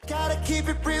Gotta keep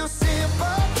it real simple,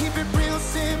 keep it real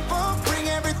simple. Bring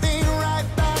everything right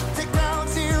back to ground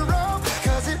zero.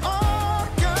 Cause it all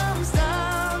comes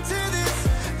down to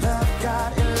this: love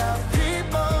God and love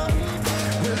people.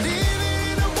 We're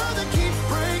living in a world that keeps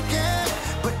breaking,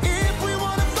 but if we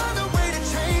wanna find a way to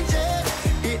change it,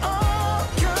 it all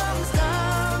comes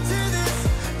down to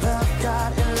this: love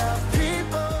God and love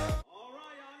people. All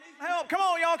right, y'all need some help. Come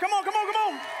on, y'all. Come on, come on, come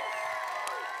on.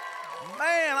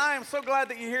 Man, I am so glad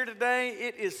that you're here today.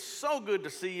 It is so good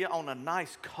to see you on a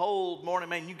nice cold morning.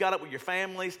 Man, you got up with your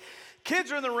families.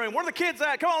 Kids are in the room. Where are the kids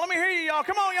at? Come on, let me hear you, y'all.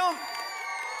 Come on, y'all.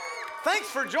 Thanks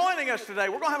for joining us today.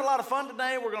 We're going to have a lot of fun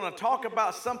today. We're going to talk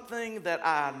about something that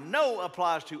I know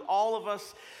applies to all of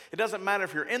us. It doesn't matter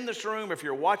if you're in this room, if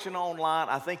you're watching online.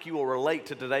 I think you will relate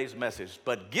to today's message.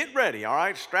 But get ready, all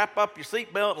right? Strap up your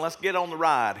seatbelt and let's get on the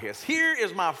ride. Here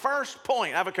is my first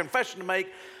point. I have a confession to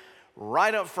make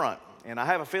right up front. And I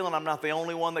have a feeling I'm not the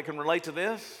only one that can relate to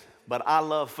this, but I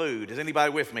love food. Is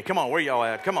anybody with me? Come on, where y'all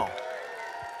at? Come on.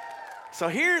 So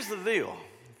here's the deal.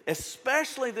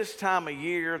 Especially this time of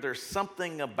year, there's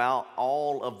something about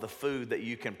all of the food that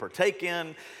you can partake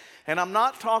in. And I'm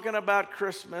not talking about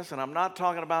Christmas, and I'm not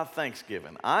talking about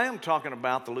Thanksgiving. I am talking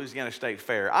about the Louisiana State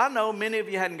Fair. I know many of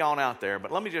you hadn't gone out there,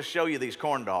 but let me just show you these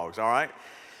corn dogs, all right?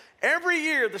 Every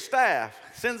year, the staff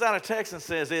sends out a text and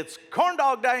says, it's Corn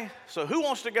Dog Day, so who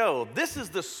wants to go? This is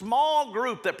the small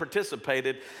group that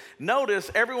participated. Notice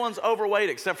everyone's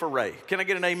overweight except for Ray. Can I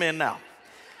get an amen now?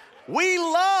 We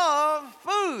love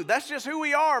food. That's just who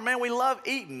we are, man. We love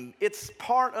eating. It's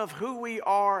part of who we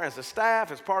are as a staff.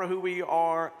 It's part of who we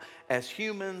are as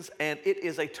humans, and it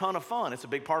is a ton of fun. It's a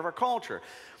big part of our culture.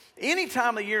 Any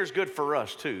time of the year is good for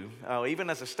us, too. Even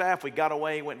as a staff, we got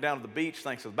away, went down to the beach,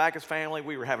 thanks to the Backus family.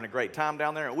 We were having a great time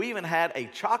down there. And we even had a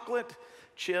chocolate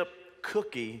chip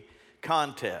cookie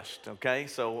contest, okay?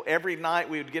 So every night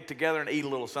we would get together and eat a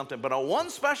little something. But on one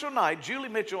special night, Julie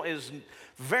Mitchell is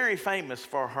very famous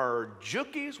for her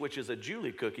Jookies, which is a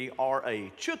Julie cookie, or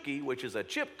a Chookie, which is a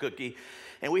chip cookie.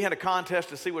 And we had a contest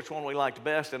to see which one we liked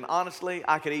best. And honestly,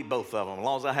 I could eat both of them as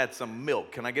long as I had some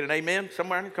milk. Can I get an amen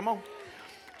somewhere? Come on.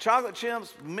 Chocolate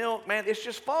chips, milk, man, it's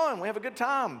just fun. We have a good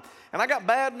time. And I got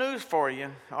bad news for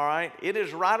you, all right? It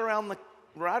is right around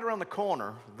the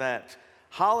corner that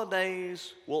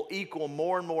holidays will equal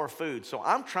more and more food. So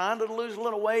I'm trying to lose a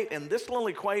little weight, and this little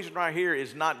equation right here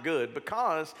is not good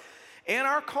because in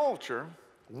our culture,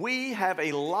 we have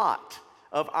a lot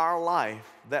of our life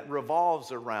that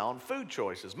revolves around food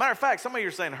choices. Matter of fact, some of you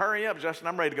are saying, hurry up, Justin,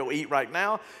 I'm ready to go eat right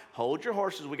now. Hold your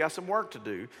horses, we got some work to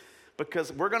do,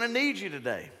 because we're going to need you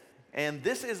today. And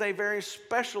this is a very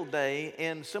special day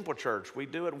in Simple Church. We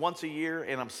do it once a year,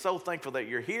 and I'm so thankful that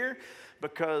you're here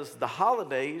because the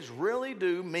holidays really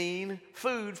do mean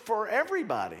food for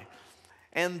everybody.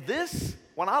 And this,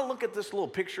 when I look at this little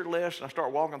picture list and I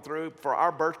start walking through, for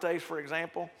our birthdays, for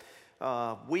example,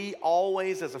 we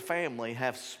always, as a family,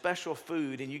 have special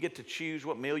food, and you get to choose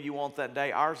what meal you want that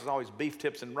day. Ours is always beef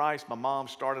tips and rice. My mom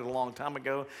started a long time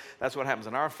ago. That's what happens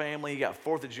in our family. You got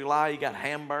 4th of July, you got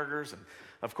hamburgers, and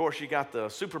of course, you got the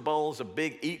Super Bowl is a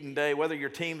big eating day, whether your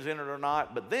team's in it or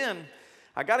not. But then,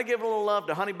 I got to give a little love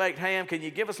to Honey Baked Ham. Can you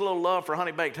give us a little love for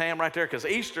Honey Baked Ham right there? Because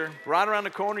Easter, right around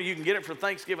the corner, you can get it for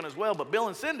Thanksgiving as well. But Bill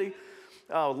and Cindy,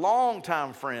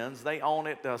 longtime friends, they own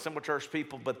it, Simple Church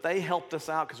people, but they helped us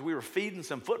out because we were feeding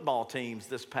some football teams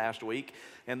this past week,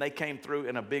 and they came through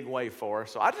in a big way for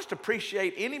us. So I just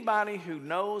appreciate anybody who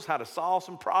knows how to solve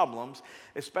some problems,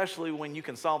 especially when you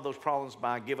can solve those problems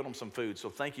by giving them some food. So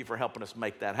thank you for helping us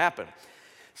make that happen.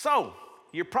 So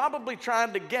you're probably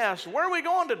trying to guess, where are we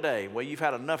going today? Well, you've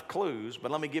had enough clues,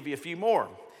 but let me give you a few more.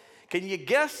 Can you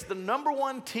guess the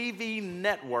 #1 TV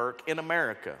network in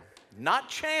America? Not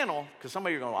channel, because some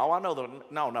of you are going, oh, I know.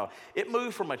 No. It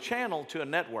moved from a channel to a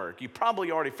network. You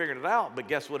probably already figured it out, but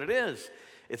guess what it is?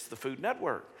 It's the Food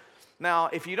Network. Now,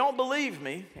 if you don't believe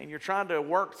me and you're trying to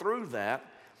work through that,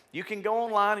 you can go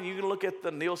online and you can look at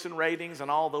the Nielsen ratings and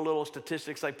all the little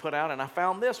statistics they put out, and I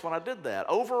found this when I did that.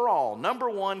 Overall,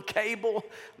 #1 cable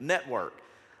network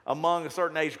among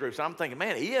certain age groups. And I'm thinking,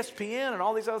 man, ESPN and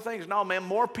all these other things. No, man,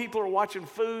 more people are watching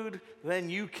food than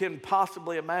you can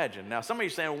possibly imagine. Now, some of you are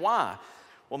saying, why?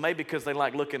 Well, maybe because they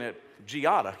like looking at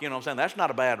Giada. You know what I'm saying? That's not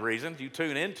a bad reason. You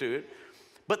tune into it.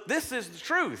 But this is the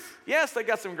truth. Yes, they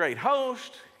got some great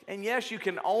hosts. And yes, you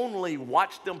can only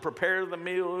watch them prepare the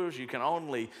meals. You can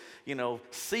only,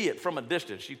 see it from a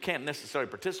distance. You can't necessarily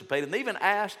participate. And they even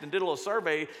asked and did a little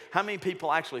survey how many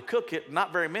people actually cook it.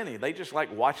 Not very many. They just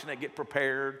like watching it get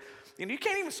prepared. You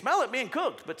can't even smell it being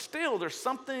cooked. But still, there's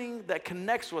something that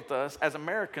connects with us as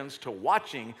Americans to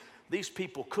watching these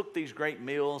people cook these great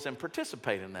meals and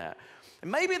participate in that.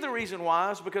 And maybe the reason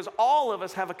why is because all of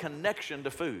us have a connection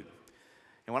to food.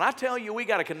 And when I tell you we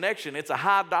got a connection, it's a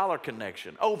high dollar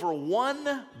connection. Over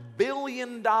 $1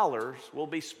 billion will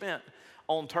be spent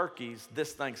on turkeys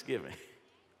this Thanksgiving.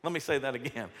 Let me say that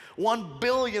again. 1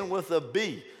 billion with a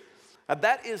B.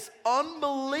 That is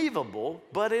unbelievable,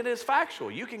 but it is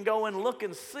factual. You can go and look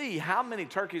and see how many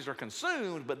turkeys are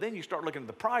consumed, but then you start looking at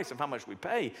the price of how much we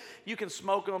pay. You can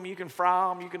smoke them, you can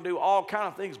fry them, you can do all kind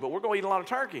of things, but we're going to eat a lot of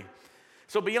turkey.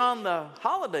 So beyond the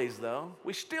holidays, though,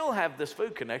 we still have this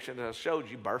food connection that I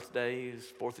showed you, birthdays,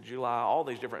 4th of July, all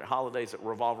these different holidays that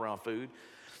revolve around food.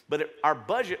 But our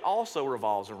budget also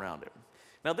revolves around it.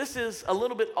 Now, this is a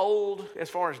little bit old as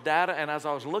far as data, and as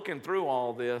I was looking through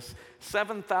all this,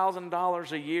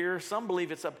 $7,000 a year, some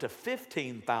believe it's up to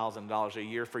 $15,000 a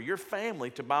year for your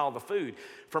family to buy all the food.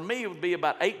 For me, it would be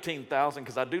about $18,000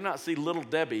 because I do not see Little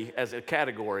Debbie as a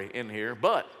category in here,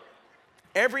 but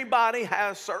everybody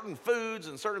has certain foods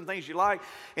and certain things you like,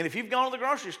 and if you've gone to the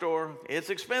grocery store,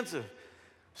 it's expensive.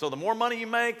 So the more money you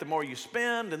make, the more you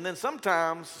spend, and then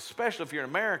sometimes, especially if you're an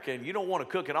American, you don't want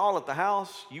to cook it all at the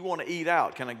house, you want to eat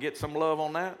out. Can I get some love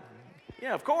on that?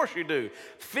 Yeah, of course you do.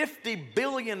 $50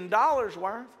 billion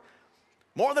worth.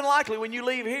 More than likely, when you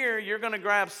leave here, you're going to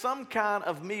grab some kind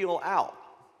of meal out.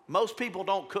 Most people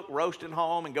don't cook roast at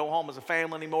home and go home as a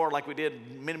family anymore like we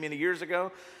did many, many years ago.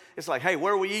 It's like, hey,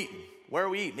 where are we eating? Where are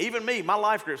we eating? Even me, my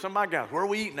life group, some of my guys, where are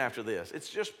we eating after this? It's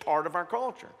just part of our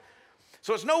culture.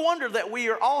 So it's no wonder that we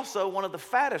are also one of the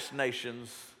fattest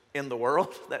nations in the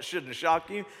world. That shouldn't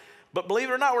shock you. But believe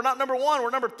it or not, we're not number one,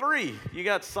 we're number 3. You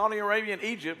got Saudi Arabia and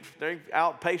Egypt. They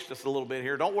outpaced us a little bit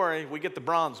here. Don't worry, we get the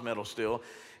bronze medal still.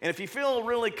 And if you feel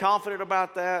really confident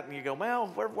about that and you go,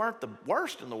 well, we weren't the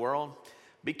worst in the world,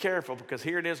 be careful because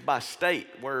here it is by state.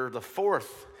 We're the 4th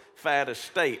fattest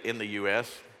state in the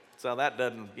U.S., so that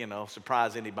doesn't,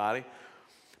 surprise anybody.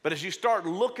 But as you start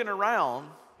looking around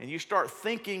and you start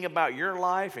thinking about your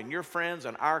life and your friends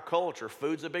and our culture,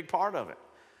 food's a big part of it.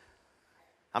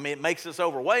 I mean, it makes us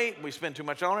overweight. We spend too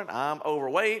much on it. I'm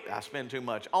overweight. I spend too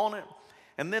much on it.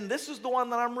 And then this is the one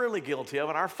that I'm really guilty of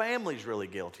and our family's really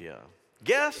guilty of.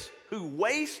 Guess who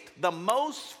wastes the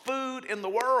most food in the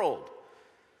world?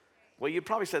 Well, you'd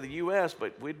probably say the U.S.,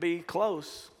 but we'd be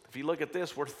close. If you look at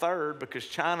this, we're 3rd because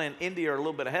China and India are a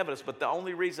little bit ahead of us, but the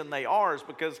only reason they are is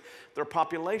because their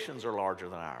populations are larger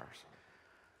than ours.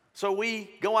 So we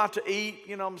go out to eat,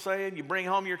 you know what I'm saying? You bring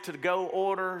home your to-go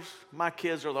orders. My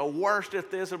kids are the worst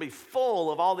at this. It'll be full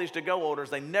of all these to-go orders.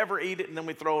 They never eat it, and then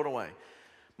we throw it away.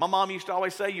 My mom used to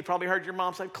always say, you probably heard your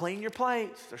mom say, clean your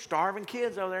plates. They're starving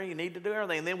kids over there. You need to do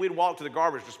everything. And then we'd walk to the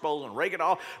garbage disposal and rake it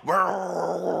off.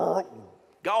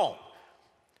 Gone.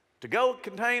 To-go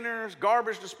containers,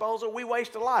 garbage disposal, we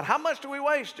waste a lot. How much do we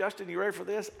waste, Justin? You ready for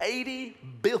this? 80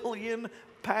 billion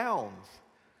pounds.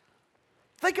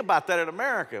 Think about that in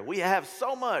America. We have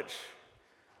so much,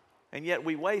 and yet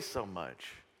we waste so much.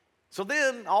 So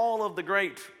then all of the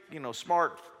great,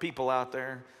 smart people out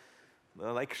there,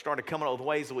 they started coming up with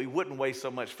ways that we wouldn't waste so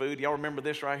much food. Y'all remember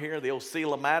this right here, the old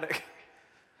Seal-O-Matic?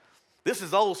 This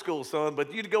is old school, son,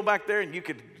 but you'd go back there and you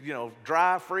could,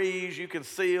 dry freeze, you can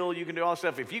seal, you can do all that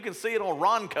stuff. If you can see it on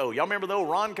Ronco, y'all remember the old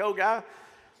Ronco guy?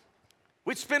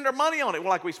 We'd spend our money on it.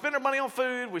 Like we spend our money on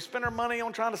food, we spend our money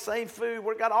on trying to save food.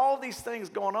 We've got all these things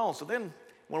going on. So then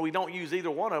when we don't use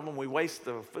either one of them, we waste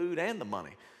the food and the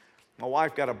money. My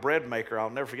wife got a bread maker.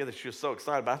 I'll never forget that she was so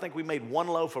excited. But I think we made 1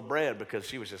 loaf of bread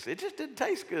because it just didn't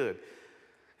taste good.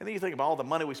 And then you think about all the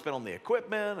money we spent on the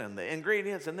equipment and the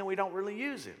ingredients, and then we don't really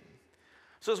use it.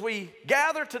 So as we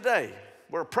gather today,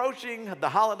 we're approaching the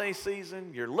holiday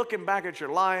season. You're looking back at your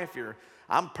life.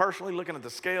 I'm personally looking at the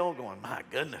scale going, my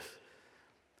goodness.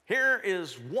 Here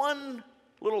is one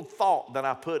little thought that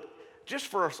I put just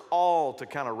for us all to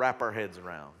kind of wrap our heads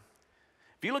around.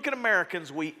 If you look at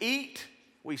Americans, we eat,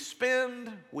 we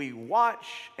spend, we watch,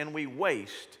 and we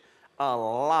waste a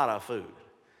lot of food.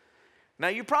 Now,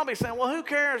 you're probably saying, well, who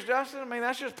cares, Justin? I mean,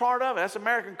 that's just part of it. That's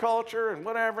American culture and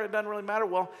whatever. It doesn't really matter.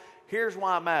 Well, here's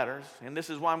why it matters, and this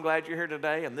is why I'm glad you're here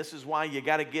today, and this is why you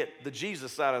got to get the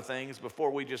Jesus side of things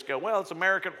before we just go, well, it's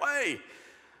American way.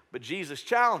 But Jesus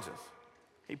challenges.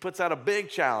 He puts out a big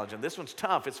challenge, and this one's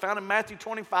tough. It's found in Matthew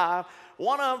 25,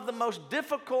 one of the most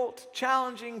difficult,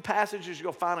 challenging passages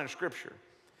you'll find in Scripture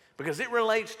because it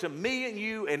relates to me and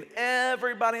you and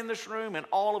everybody in this room and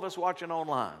all of us watching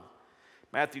online.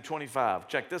 Matthew 25,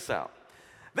 check this out.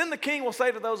 Then the king will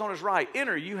say to those on his right,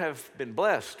 enter, you have been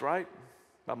blessed, right?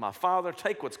 By my Father,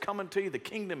 take what's coming to you. The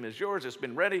kingdom is yours. It's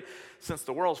been ready since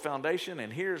the world's foundation,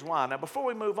 and here's why. Now, before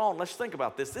we move on, let's think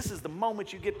about this. This is the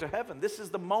moment you get to heaven. This is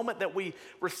the moment that we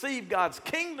receive God's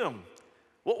kingdom.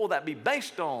 What will that be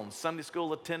based on? Sunday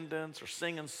school attendance or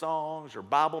singing songs or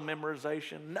Bible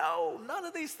memorization? No, none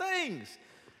of these things.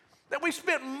 That we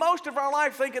spent most of our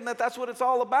life thinking that that's what it's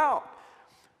all about.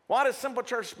 Why does Simple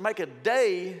Church make a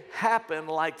day happen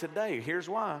like today? Here's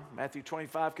why. Matthew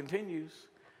 25 continues.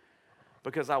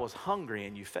 Because I was hungry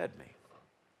and you fed me.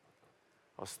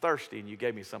 I was thirsty and you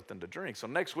gave me something to drink. So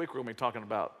next week we're going to be talking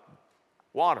about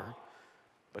water.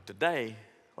 But today,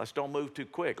 let's don't move too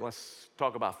quick. Let's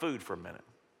talk about food for a minute.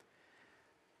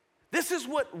 This is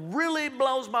what really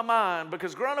blows my mind,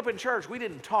 because growing up in church, we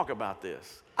didn't talk about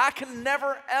this. I can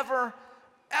never, ever,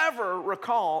 ever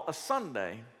recall a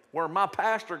Sunday where my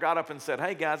pastor got up and said,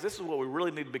 hey guys, this is what we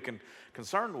really need to be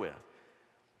concerned with.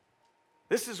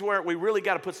 This is where we really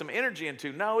got to put some energy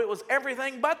into. No, it was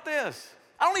everything but this.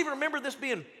 I don't even remember this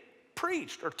being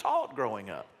preached or taught growing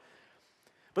up.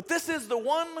 But this is the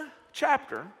one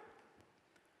chapter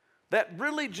that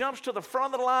really jumps to the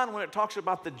front of the line when it talks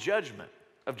about the judgment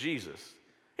of Jesus.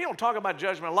 He don't talk about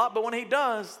judgment a lot, but when he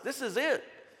does, this is it.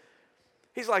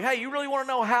 He's like, hey, you really want to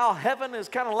know how heaven is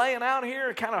kind of laying out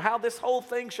here, kind of how this whole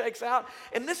thing shakes out?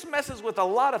 And this messes with a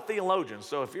lot of theologians.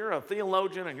 So if you're a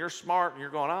theologian and you're smart and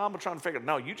you're going, I'm trying to figure it out.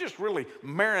 No, you just really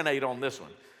marinate on this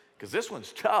one, because this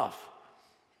one's tough.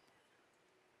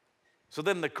 So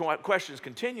then the questions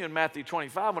continue in Matthew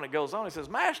 25 when it goes on. He says,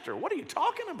 Master, what are you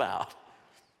talking about?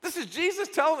 This is Jesus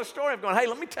telling the story of going, hey,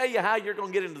 let me tell you how you're going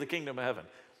to get into the kingdom of heaven,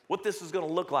 what this is going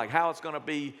to look like, how it's going to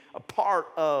be a part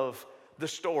of the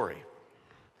story.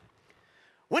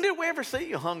 When did we ever see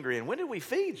you hungry, and when did we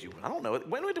feed you? I don't know.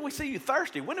 When did we see you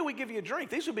thirsty? When did we give you a drink?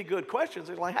 These would be good questions.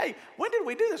 It's like, hey, when did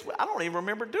we do this? I don't even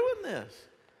remember doing this.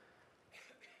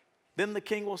 Then the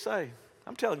king will say,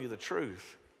 I'm telling you the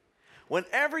truth.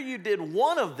 Whenever you did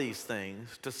one of these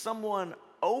things to someone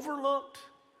overlooked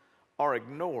or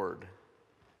ignored,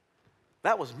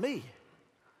 that was me.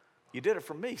 You did it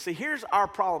for me. See, here's our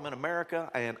problem in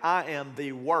America, and I am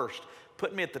the worst.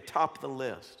 Put me at the top of the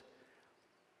list.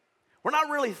 We're not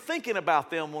really thinking about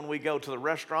them when we go to the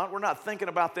restaurant. We're not thinking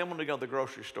about them when we go to the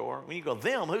grocery store. When you go,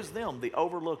 them, who's them? The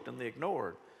overlooked and the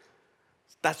ignored.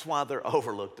 That's why they're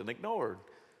overlooked and ignored.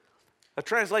 A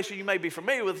translation you may be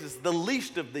familiar with is the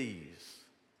least of these.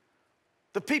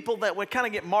 The people that would kind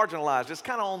of get marginalized, it's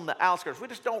kind of on the outskirts. We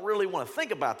just don't really want to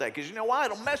think about that, because you know why?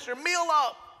 It'll mess your meal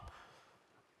up.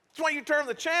 That's why you turn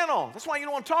the channel. That's why you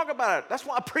don't want to talk about it. That's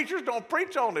why preachers don't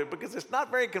preach on it, because it's not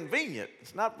very convenient.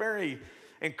 It's not very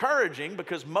encouraging,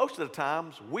 because most of the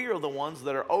times we are the ones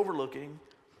that are overlooking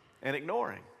and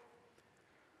ignoring.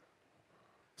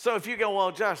 So if you go,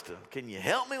 well, Justin, can you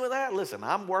help me with that? Listen,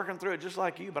 I'm working through it just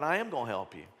like you, but I am going to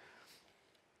help you.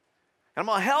 And I'm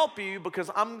going to help you because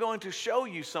I'm going to show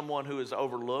you someone who is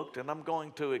overlooked, and I'm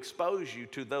going to expose you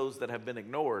to those that have been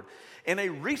ignored. In a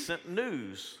recent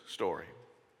news story,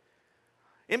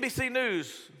 NBC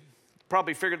News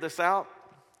probably figured this out.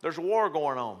 There's a war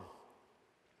going on.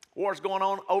 War's going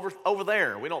on over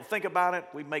there. We don't think about it.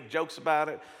 We make jokes about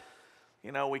it.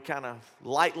 You know, we kind of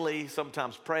lightly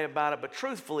sometimes pray about it, but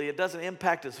truthfully, it doesn't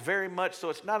impact us very much, so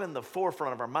it's not in the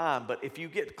forefront of our mind. But if you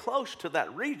get close to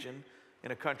that region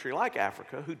in a country like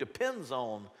Africa, who depends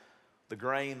on the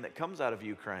grain that comes out of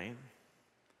Ukraine,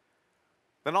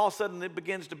 then all of a sudden it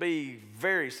begins to be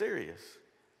very serious.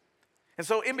 And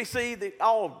so NBC,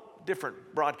 all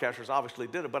different broadcasters obviously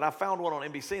did it, but I found one on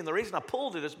NBC, and the reason I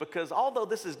pulled it is because although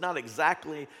this is not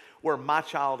exactly where My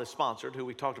Child is sponsored, who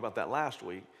we talked about that last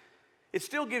week, it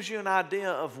still gives you an idea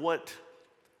of what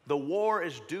the war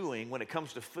is doing when it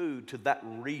comes to food to that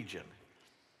region.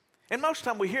 And most of the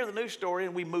time we hear the news story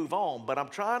and we move on, but I'm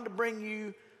trying to bring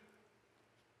you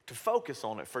to focus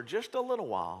on it for just a little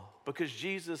while, because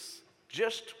Jesus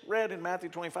just read in Matthew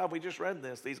 25, we just read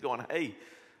this, he's going, hey,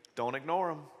 don't ignore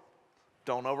them.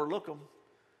 Don't overlook them.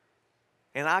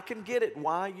 And I can get it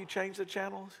why you change the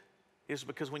channels is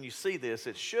because when you see this,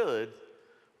 it should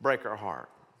break our heart.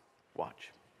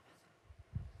 Watch.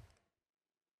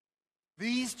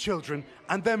 These children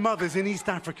and their mothers in East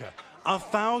Africa are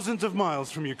thousands of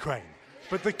miles from Ukraine,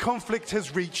 but the conflict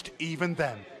has reached even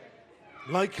them.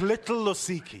 Like little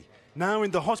Losiki, now in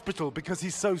the hospital because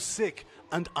he's so sick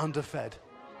and underfed.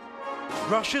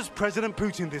 Russia's President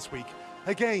Putin this week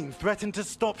again threatened to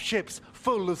stop ships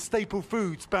full of staple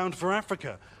foods bound for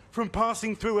Africa from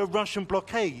passing through a Russian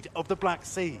blockade of the Black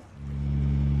Sea.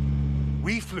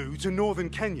 We flew to northern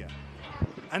Kenya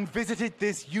and visited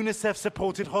this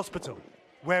UNICEF-supported hospital,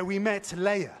 where we met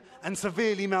Leah and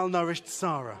severely malnourished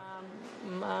Sarah.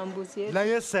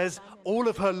 Leah says all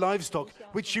of her livestock,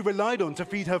 which she relied on to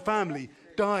feed her family,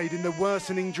 died in the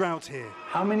worsening drought here.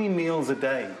 How many meals a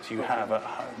day do you have at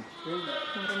home?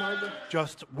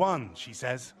 Just one, she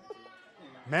says.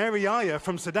 Mary Aya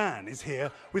from Sudan is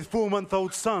here with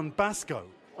 4-month-old son Basco.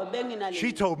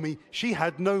 She told me she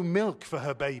had no milk for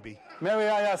her baby. Mary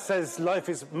Aya says life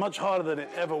is much harder than it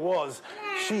ever was.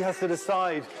 She has to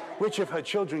decide which of her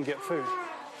children get food.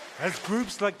 As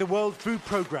groups like the World Food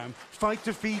Programme fight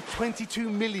to feed 22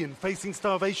 million facing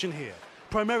starvation here,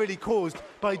 primarily caused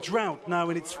by drought now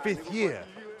in its 5th year,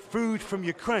 food from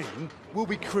Ukraine will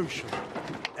be crucial.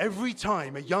 Every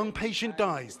time a young patient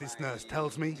dies, this nurse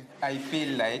tells me, I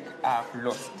feel like I've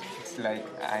lost. It's like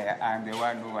I'm the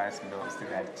one who has lost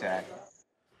that child.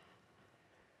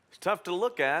 It's tough to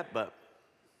look at, but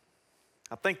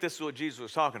I think this is what Jesus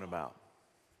was talking about.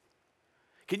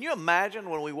 Can you imagine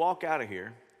when we walk out of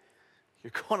here,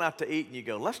 you're going out to eat and you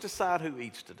go, let's decide who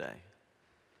eats today.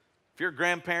 If you're a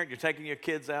grandparent, you're taking your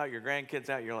kids out, your grandkids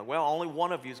out, you're like, well, only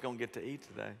one of you is going to get to eat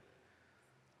today.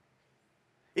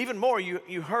 Even more,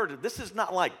 you heard it. This is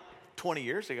not like 20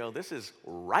 years ago. This is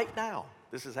right now.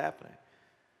 This is happening.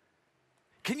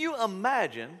 Can you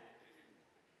imagine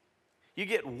you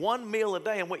get one meal a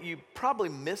day, and what you probably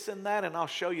miss in that, and I'll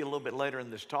show you a little bit later in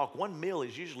this talk, one meal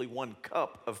is usually 1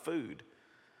 cup of food,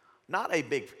 not a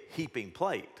big heaping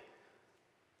plate.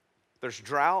 There's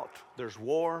drought, there's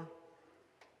war.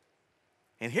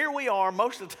 And here we are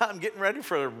most of the time getting ready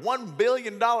for $1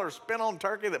 billion spent on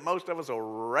turkey that most of us will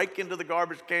rake into the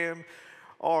garbage can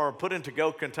or put into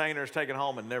to-go containers, take it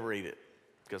home and never eat it,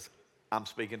 because I'm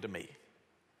speaking to me.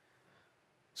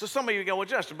 So some of you go, well,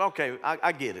 Justin, okay,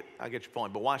 I get it. I get your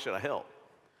point, but why should I help?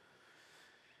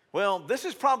 Well, this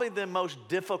is probably the most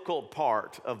difficult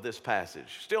part of this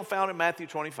passage, still found in Matthew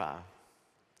 25.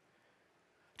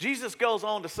 Jesus goes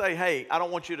on to say, hey, I don't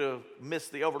want you to miss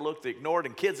the overlooked, the ignored.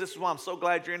 And kids, this is why I'm so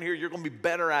glad you're in here. You're going to be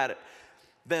better at it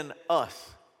than us.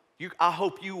 I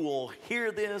hope you will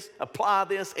hear this, apply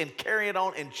this, and carry it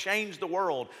on and change the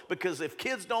world. Because if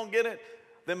kids don't get it,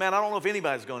 then, man, I don't know if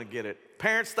anybody's going to get it.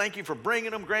 Parents, thank you for bringing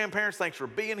them. Grandparents, thanks for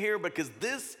being here, because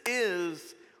this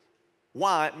is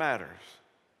why it matters.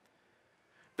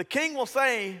 The king will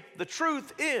say, the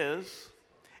truth is,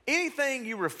 anything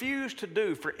you refuse to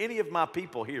do for any of my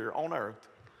people here on earth,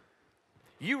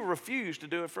 you refuse to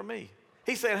do it for me.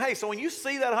 He said, hey, so when you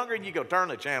see that hungry and you go, turn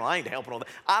the channel, I ain't helping on that.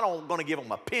 I don't going to give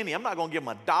them a penny. I'm not going to give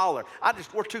them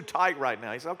 $1. We're too tight right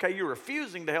now. He said, okay, you're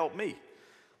refusing to help me,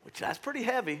 which that's pretty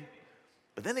heavy.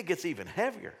 But then it gets even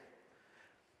heavier.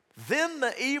 Then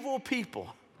the evil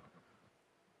people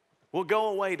will go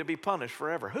away to be punished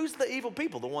forever. Who's the evil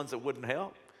people? The ones that wouldn't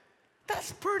help?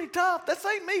 That's pretty tough. That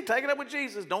ain't me. Take it up with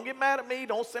Jesus. Don't get mad at me.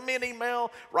 Don't send me an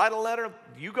email. Write a letter.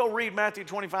 You go read Matthew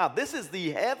 25. This is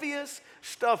the heaviest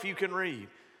stuff you can read.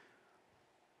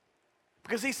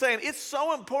 Because he's saying, it's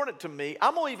so important to me,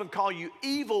 I'm going to even call you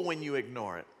evil when you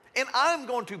ignore it. And I'm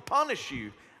going to punish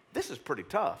you. This is pretty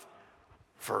tough.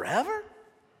 Forever?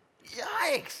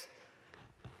 Yikes.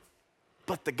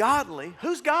 But the godly,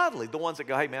 who's godly? The ones that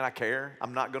go, hey, man, I care.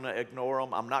 I'm not going to ignore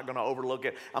them. I'm not going to overlook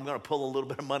it. I'm going to pull a little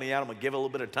bit of money out. I'm going to give a little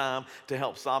bit of time to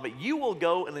help solve it. You will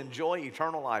go and enjoy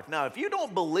eternal life. Now, if you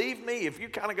don't believe me, if you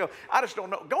kind of go, I just don't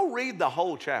know, go read the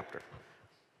whole chapter.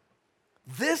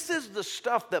 This is the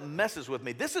stuff that messes with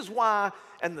me. This is why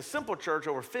in the Simple Church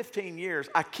over 15 years,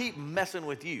 I keep messing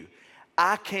with you.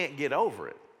 I can't get over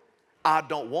it. I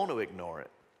don't want to ignore it.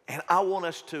 And I want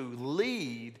us to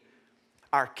lead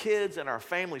our kids and our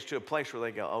families to a place where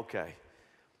they go, okay,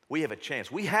 we have a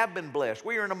chance. We have been blessed.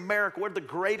 We are in America. We're the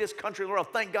greatest country in the world.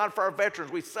 Thank God for our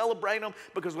veterans. We celebrate them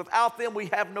because without them, we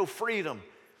have no freedom.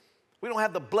 We don't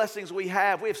have the blessings we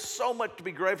have. We have so much to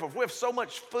be grateful for. We have so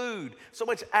much food, so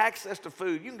much access to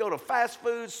food. You can go to fast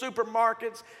food,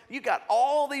 supermarkets. You got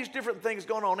all these different things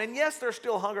going on. And yes, there's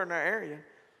still hunger in our area.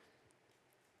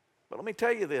 But let me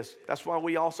tell you this. That's why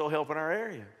we also help in our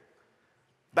area.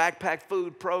 Backpack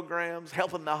food programs,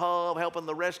 helping the Hub, helping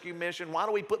the rescue mission. Why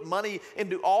do we put money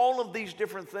into all of these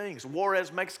different things?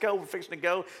 Juarez, Mexico, we're fixing to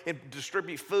go and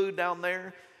distribute food down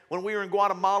there. When we were in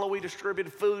Guatemala, we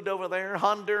distributed food over there.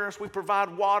 Honduras, we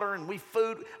provide water and we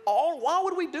food. Why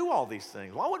would we do all these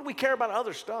things? Why wouldn't we care about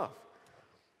other stuff?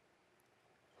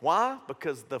 Why?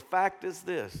 Because the fact is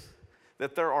this,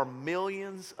 that there are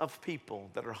millions of people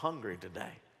that are hungry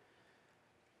today.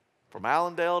 From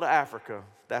Allendale to Africa,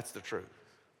 that's the truth.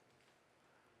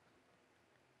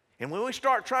 And when we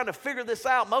start trying to figure this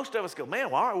out, most of us go, man,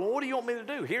 well, all right, well, what do you want me to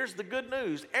do? Here's the good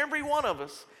news. Every one of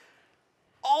us,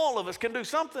 all of us can do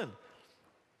something.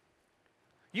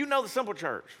 You know the Simple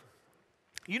Church.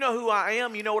 You know who I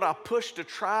am. You know what I push to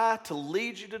try to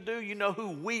lead you to do. You know who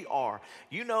we are.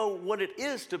 You know what it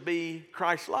is to be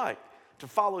Christ-like. To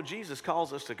follow Jesus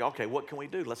calls us to go, okay, what can we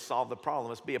do? Let's solve the problem.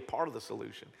 Let's be a part of the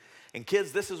solution. And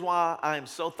kids, this is why I am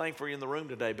so thankful you're in the room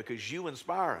today, because you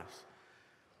inspire us.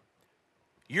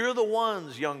 You're the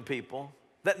ones, young people,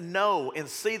 that know and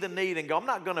see the need and go, I'm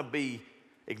not going to be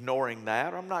ignoring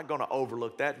that, or I'm not going to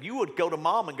overlook that. You would go to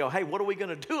mom and go, hey, what are we going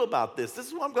to do about this? This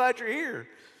is why I'm glad you're here.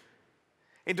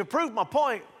 And to prove my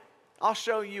point, I'll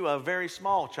show you a very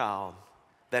small child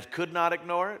that could not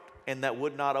ignore it and that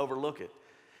would not overlook it.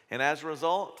 And as a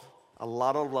result, a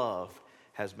lot of love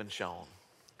has been shown.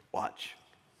 Watch.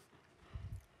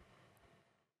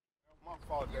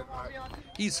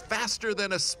 He's faster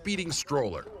than a speeding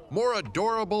stroller, more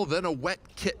adorable than a wet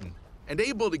kitten, and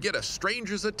able to get a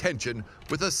stranger's attention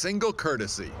with a single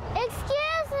courtesy.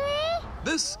 Excuse me?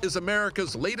 This is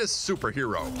America's latest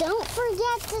superhero, Don't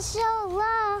forget to show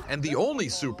love. and the only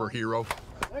superhero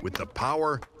with the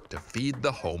power to feed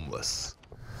the homeless.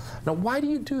 Now, why do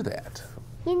you do that?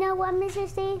 You know what, Mr.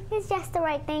 Steve? It's just the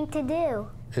right thing to do.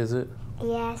 Is it?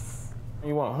 Yes.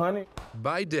 You want honey?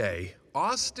 By day,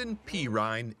 Austin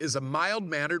Pirine is a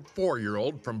mild-mannered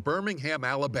 4-year-old from Birmingham,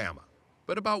 Alabama.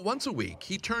 But about once a week,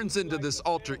 he turns into this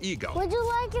alter ego, Would you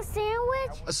like a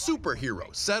sandwich? a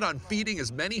superhero set on feeding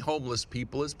as many homeless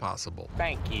people as possible.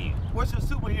 Thank you. What's your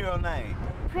superhero name?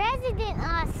 President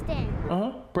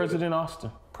Austin. President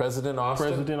Austin. President Austin?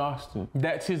 President Austin.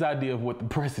 That's his idea of what the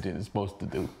president is supposed to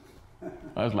do.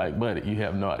 I was like, buddy, you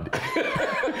have no idea.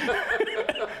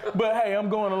 But hey, I'm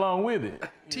going along with it.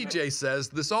 TJ says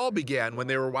this all began when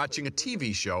they were watching a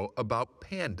TV show about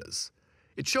pandas.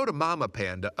 It showed a mama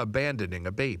panda abandoning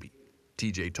a baby.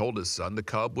 TJ told his son the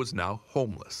cub was now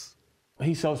homeless.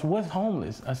 He says, what's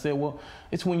homeless? I said, well,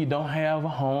 it's when you don't have a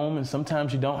home and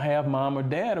sometimes you don't have mom or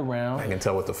dad around. I can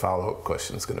tell what the follow-up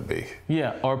question is going to be.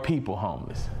 Yeah, or people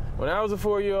homeless. When I was a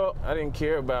 4-year-old, I didn't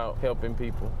care about helping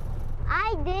people.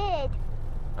 I did.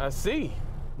 I see.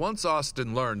 Once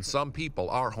Austin learned some people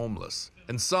are homeless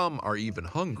and some are even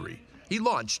hungry, he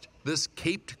launched this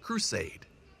Caped Crusade.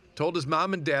 Told his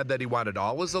mom and dad that he wanted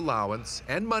all his allowance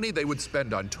and money they would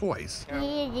spend on toys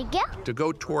Here you go. to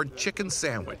go toward chicken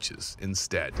sandwiches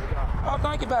instead. Oh,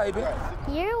 thank you, baby.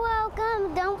 You're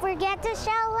welcome. Don't forget to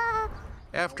show love.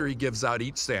 After he gives out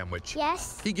each sandwich,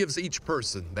 Yes. he gives each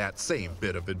person that same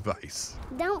bit of advice.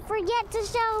 Don't forget to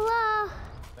show love.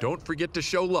 Don't forget to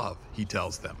show love, he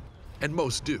tells them. And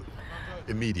most do,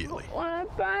 immediately. Well,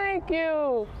 thank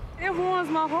you. It warms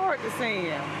my heart to see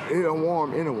him. It'll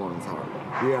warm anyone's heart.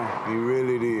 Yeah, he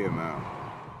really did, man.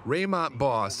 Raymont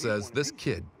Boss says this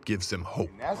kid gives him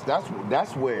hope.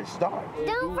 That's where it starts.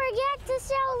 Don't forget to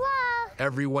show love.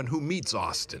 Everyone who meets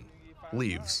Austin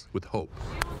leaves with hope.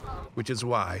 Which is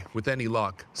why, with any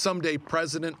luck, someday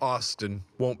President Austin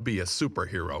won't be a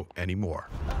superhero anymore.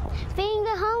 Feeding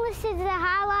the homeless is the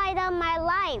highlight of my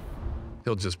life.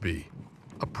 He'll just be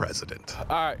a president.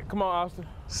 All right, come on, Austin.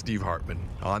 Steve Hartman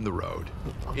on the road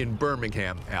in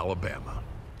Birmingham, Alabama.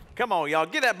 Come on, y'all,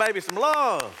 give that baby some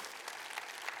love.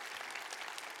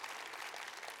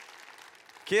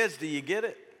 Kids, do you get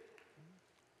it?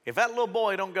 If that little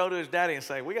boy don't go to his daddy and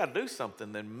say, we got to do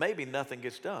something, then maybe nothing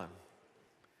gets done.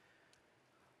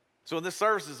 So when this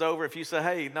service is over, if you say,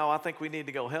 hey, no, I think we need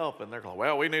to go help, and they're going,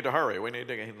 well, we need to hurry. We need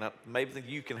to, maybe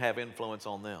you can have influence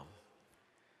on them.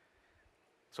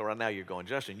 So right now you're going,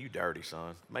 Justin, you dirty,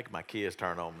 son. Make my kids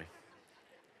turn on me.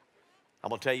 I'm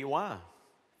going to tell you why.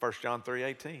 1 John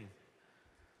 3:18.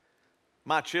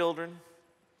 My children,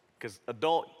 because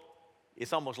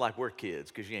it's almost like we're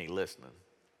kids because you ain't listening.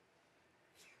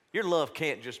 Your love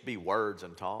can't just be words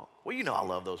and talk. Well, you know I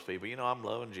love those people. You know I'm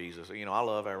loving Jesus. You know I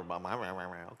love everybody.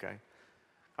 Okay.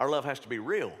 Our love has to be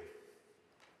real.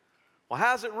 Well,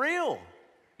 how's it real?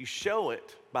 You show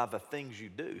it by the things you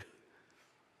do.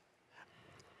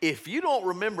 If you don't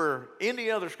remember any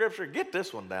other scripture, get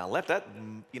this one down. Let that,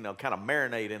 kind of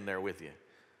marinate in there with you.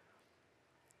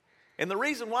 And the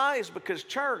reason why is because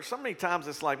church, so many times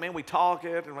it's like, man, we talk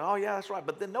it, and oh, yeah, that's right,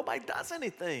 but then nobody does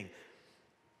anything.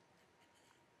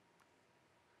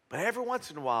 But every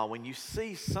once in a while, when you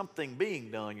see something being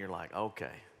done, you're like,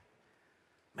 okay,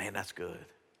 man, that's good.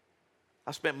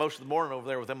 I spent most of the morning over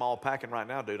there with them all packing right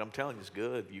now, dude. I'm telling you, it's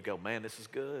good. You go, man, this is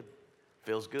good.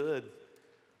 Feels good.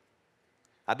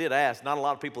 I did ask. Not a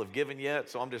lot of people have given yet,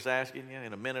 so I'm just asking you.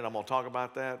 In a minute, I'm going to talk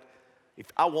about that.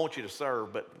 I want you to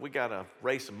serve, but we got to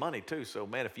raise some money too. So,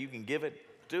 man, if you can give it,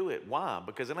 do it. Why?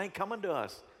 Because it ain't coming to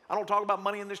us. I don't talk about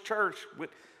money in this church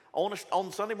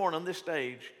on Sunday morning on this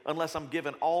stage unless I'm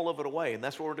giving all of it away. And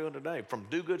that's what we're doing today. From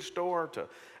Do Good Store to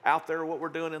out there, what we're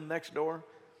doing in the next door.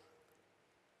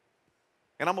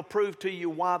 And I'm going to prove to you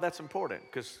why that's important,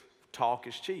 because talk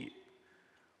is cheap.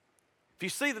 If you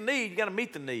see the need, you got to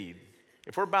meet the need.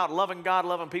 If we're about loving God,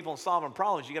 loving people, and solving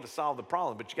problems, you got to solve the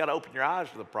problem, but you got to open your eyes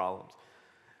to the problems.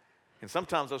 And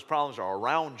sometimes those problems are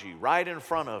around you, right in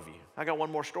front of you. I got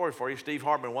one more story for you. Steve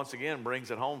Hartman once again brings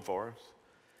it home for us.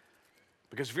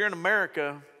 Because if you're in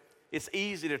America, it's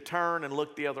easy to turn and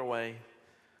look the other way.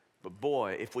 But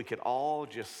boy, if we could all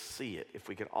just see it, if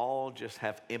we could all just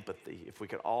have empathy, if we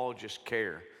could all just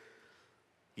care.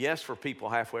 Yes, for people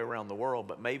halfway around the world,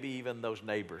 but maybe even those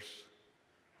neighbors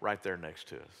right there next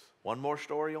to us. One more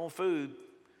story on food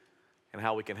and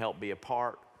how we can help be a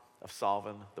part of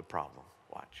solving the problem.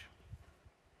 Watch.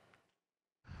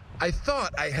 I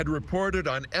thought I had reported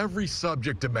on every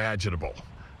subject imaginable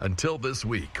until this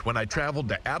week when I traveled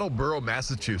to Attleboro,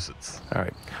 Massachusetts. All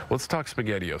right, let's talk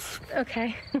SpaghettiOs.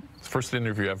 Okay. It's the first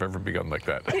interview I've ever begun like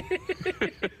that.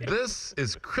 This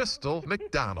is Crystal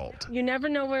McDonald. You never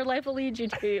know where life will lead you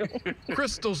to.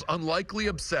 Crystal's unlikely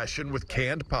obsession with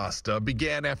canned pasta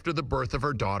began after the birth of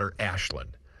her daughter, Ashlyn.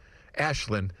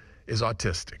 Ashlyn is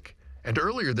autistic, and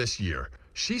earlier this year,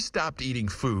 she stopped eating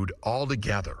food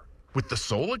altogether, with the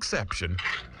sole exception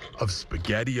of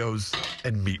SpaghettiOs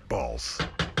and meatballs.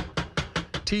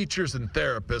 Teachers and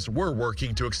therapists were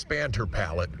working to expand her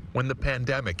palate when the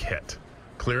pandemic hit,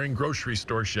 clearing grocery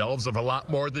store shelves of a lot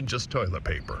more than just toilet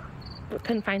paper.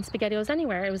 Couldn't find SpaghettiOs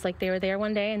anywhere. It was like they were there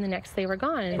one day and the next they were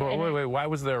gone. Wait, why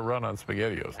was there a run on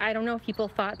SpaghettiOs? I don't know if people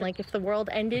thought like if the world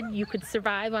ended, you could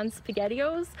survive on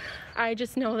SpaghettiOs. I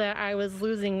just know that I was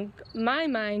losing my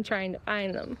mind trying to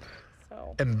find them.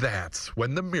 So. And that's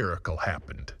when the miracle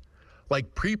happened.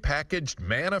 Like prepackaged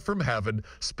manna from heaven,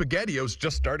 SpaghettiOs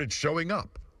just started showing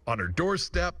up on her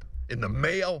doorstep, in the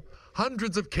mail,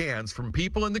 hundreds of cans from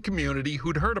people in the community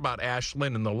who'd heard about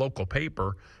Ashlyn in the local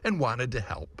paper and wanted to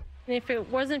help. And if it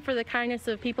wasn't for the kindness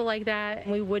of people like that,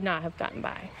 we would not have gotten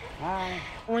by.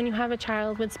 When you have a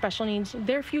child with special needs,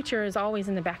 their future is always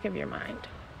in the back of your mind.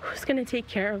 Who's going to take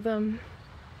care of them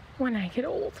when I get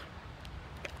old?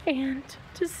 And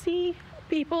to see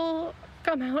people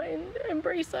come out and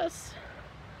embrace us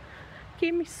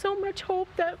gave me so much hope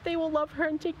that they will love her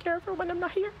and take care of her when I'm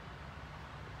not here.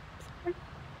 Sorry.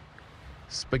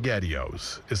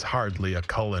 SpaghettiOs is hardly a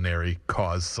culinary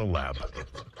cause celeb.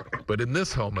 But in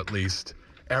this home, at least,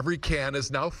 every can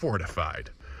is now fortified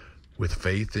with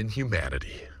faith in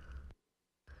humanity.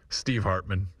 Steve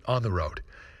Hartman, on the road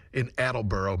in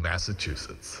Attleboro,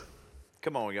 Massachusetts.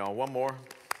 Come on, y'all, one more.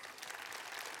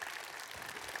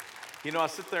 You know, I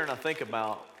sit there and I think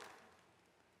about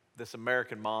this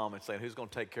American mom and saying, who's going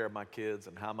to take care of my kids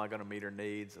and how am I going to meet her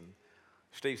needs? And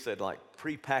Steve said, like,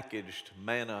 prepackaged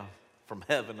manna from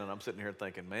heaven. And I'm sitting here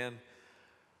thinking, man,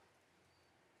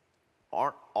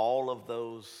 aren't all of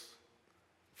those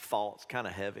thoughts kind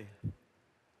of heavy?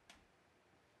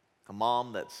 A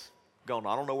mom that's going,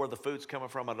 I don't know where the food's coming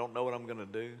from. I don't know what I'm going to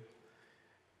do.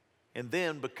 And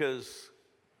then because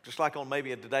just like on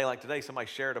maybe a day like today, somebody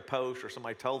shared a post or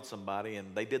somebody told somebody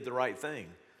and they did the right thing.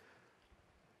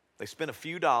 They spent a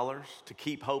few dollars to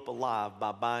keep hope alive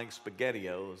by buying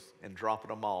SpaghettiOs and dropping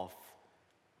them off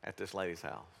at this lady's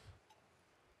house.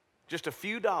 Just a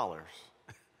few dollars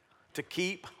to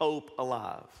keep hope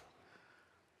alive.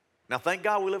 Now, thank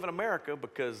God we live in America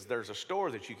because there's a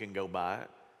store that you can go buy it,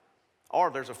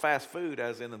 or there's a fast food,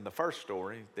 as in the first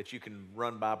story, that you can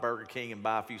run by Burger King and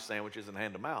buy a few sandwiches and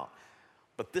hand them out.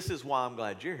 But this is why I'm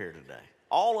glad you're here today.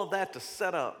 All of that to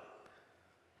set up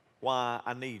why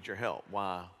I need your help,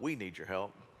 why we need your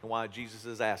help, and why Jesus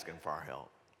is asking for our help.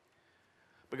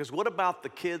 Because what about the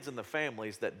kids and the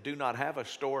families that do not have a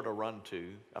store to run to,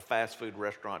 a fast food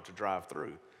restaurant to drive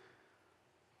through?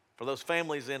 For those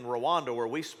families in Rwanda where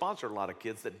we sponsor a lot of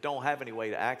kids that don't have any way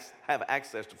to have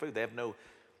access to food, they have no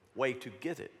way to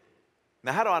get it.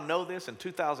 Now, how do I know this? In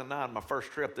 2009, my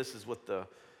first trip, this is what the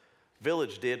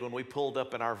village did when we pulled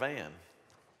up in our van.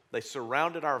 They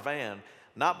surrounded our van,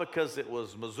 not because it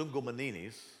was Mzungu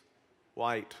Maninis,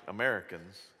 white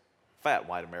Americans, fat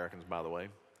white Americans, by the way.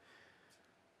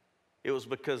 It was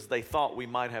because they thought we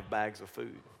might have bags of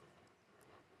food.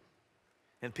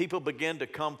 And people began to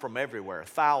come from everywhere,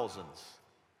 thousands.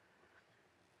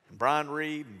 And Brian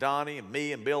Reed, and Donnie, and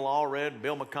me, and Bill Allred, and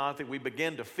Bill McConaughey, we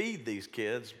began to feed these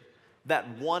kids that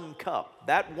one cup.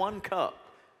 That one cup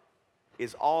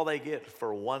is all they get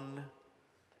for one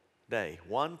day.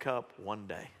 One cup, one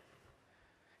day.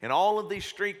 And all of these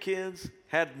street kids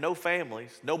had no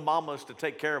families, no mamas to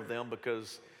take care of them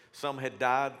because some had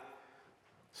died,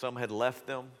 some had left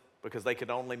them because they could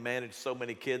only manage so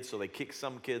many kids, so they kicked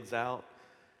some kids out.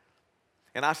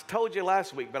 And I told you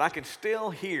last week, but I can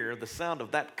still hear the sound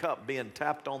of that cup being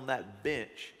tapped on that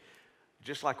bench,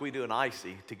 just like we do in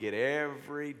Icy, to get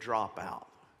every drop out.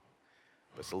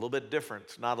 But it's a little bit different.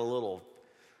 It's not a little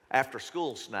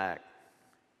after-school snack.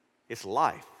 It's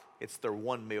life. It's their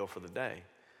one meal for the day.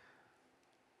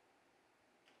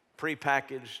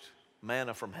 prepackaged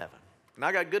manna from heaven. And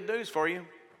I got good news for you.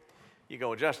 You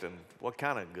go, Justin, what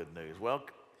kind of good news? Well,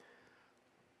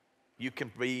 you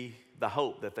can be the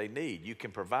hope that they need. You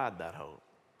can provide that hope.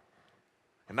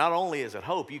 And not only is it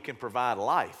hope, you can provide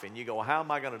life. And you go, well, how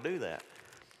am I going to do that?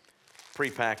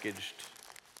 Prepackaged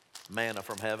manna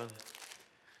from heaven.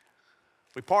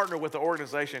 We partnered with an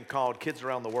organization called Kids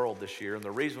Around the World this year, and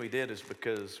the reason we did is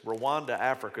because Rwanda,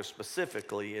 Africa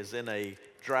specifically, is in a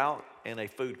drought and a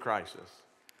food crisis.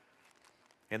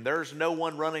 And there's no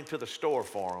one running to the store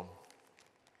for them.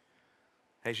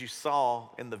 As you saw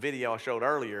in the video I showed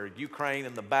earlier, Ukraine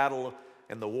and the battle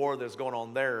and the war that's going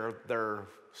on there, their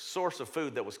source of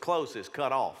food that was close is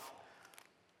cut off.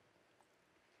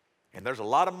 And there's a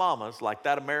lot of mamas, like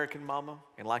that American mama,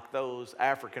 and like those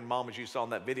African mamas you saw in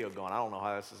that video going, I don't know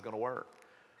how this is going to work.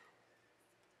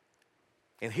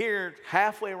 And here,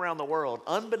 halfway around the world,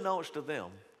 unbeknownst to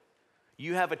them,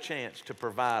 you have a chance to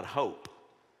provide hope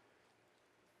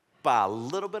by a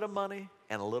little bit of money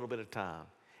and a little bit of time.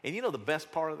 And you know the best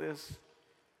part of this?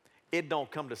 It don't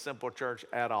come to Simple Church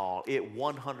at all. It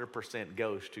 100%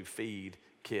 goes to feed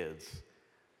kids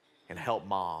and help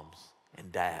moms and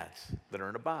dads that are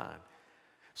in a bind.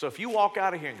 So if you walk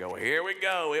out of here and go, here we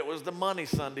go, it was the money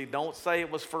Sunday, don't say it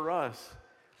was for us.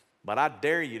 But I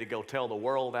dare you to go tell the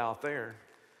world out there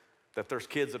that there's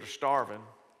kids that are starving.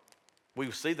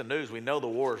 We see the news. We know the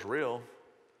war is real.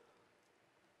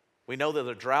 We know that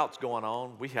the drought's going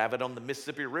on. We have it on the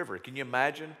Mississippi River. Can you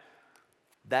imagine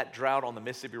that drought on the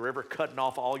Mississippi River cutting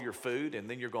off all your food, and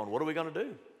then you're going, what are we going to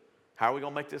do? How are we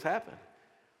going to make this happen?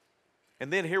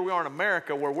 And then here we are in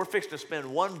America where we're fixing to spend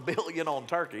 $1 billion on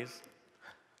turkeys.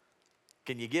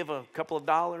 Can you give a couple of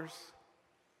dollars?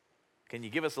 Can you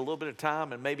give us a little bit of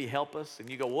time and maybe help us? And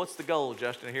you go, what's the goal,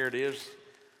 Justin? Here it is.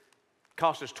 It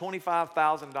cost us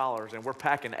 $25,000, and we're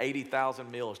packing 80,000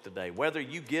 meals today. Whether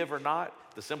you give or not,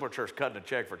 the Simple Church cutting a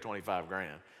check for $25,000.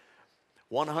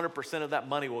 100% of that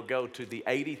money will go to the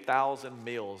 80,000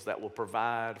 meals that will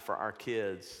provide for our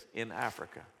kids in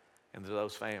Africa and to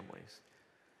those families.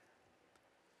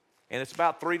 And it's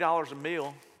about $3 a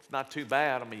meal. It's not too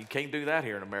bad. I mean, you can't do that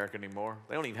here in America anymore.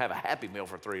 They don't even have a Happy Meal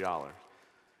for $3.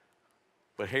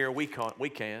 But here we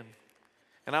can.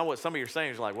 And I what some of you are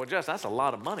saying is like, well, Justin, that's a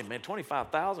lot of money, man.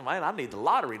 $25,000, man. I need the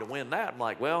lottery to win that. I'm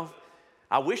like, well,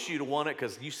 I wish you'd have won it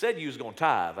because you said you was going to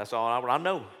tithe. That's all I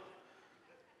know.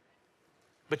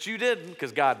 But you didn't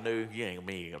because God knew you ain't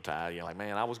going to tithe. You're like,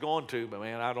 man, I was going to, but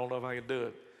man, I don't know if I could do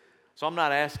it. So I'm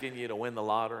not asking you to win the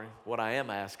lottery. What I am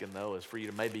asking, though, is for you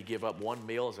to maybe give up one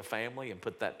meal as a family and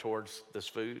put that towards this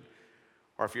food.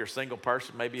 Or if you're a single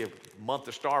person, maybe a month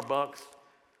of Starbucks.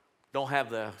 Don't have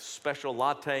the special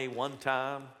latte one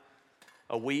time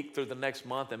a week through the next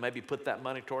month and maybe put that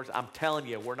money towards it. I'm telling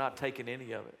you, we're not taking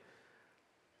any of it.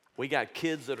 We got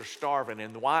kids that are starving,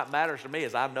 and why it matters to me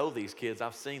is I know these kids.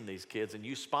 I've seen these kids, and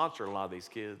you sponsor a lot of these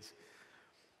kids.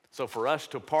 So for us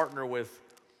to partner with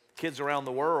Kids Around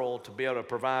the World to be able to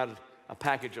provide a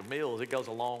package of meals, it goes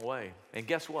a long way. And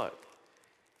guess what?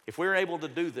 If we're able to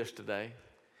do this today,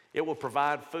 it will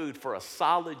provide food for a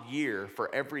solid year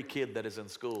for every kid that is in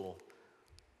school.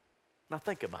 Now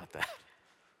think about that.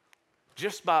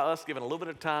 Just by us giving a little bit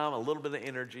of time, a little bit of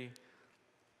energy,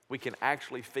 we can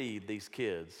actually feed these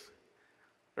kids.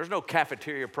 There's no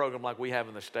cafeteria program like we have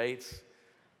in the States.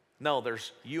 No,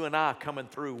 there's you and I coming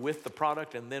through with the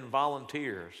product and then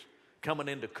volunteers coming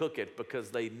in to cook it because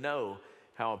they know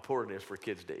how important it is for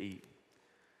kids to eat.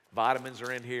 Vitamins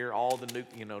are in here, all the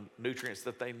nutrients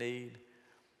that they need.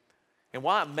 And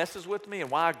why it messes with me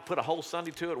and why I put a whole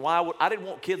Sunday to it, I didn't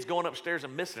want kids going upstairs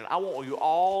and missing it. I want you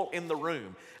all in the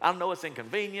room. I know it's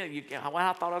inconvenient.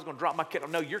 I thought I was going to drop my kid.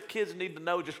 No, your kids need to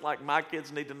know just like my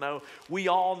kids need to know. We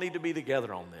all need to be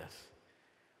together on this.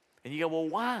 And you go, well,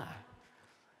 why?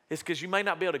 It's because you may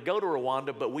not be able to go to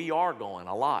Rwanda, but we are going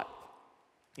a lot.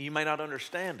 You may not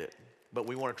understand it, but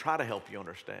we want to try to help you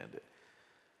understand it.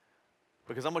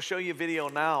 Because I'm going to show you a video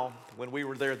now when we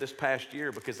were there this past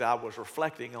year because I was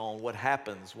reflecting on what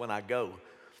happens when I go.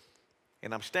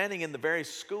 And I'm standing in the very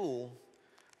school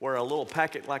where a little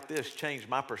packet like this changed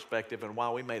my perspective and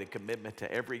why we made a commitment to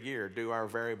every year do our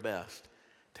very best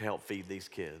to help feed these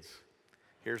kids.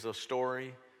 Here's a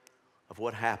story of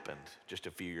what happened just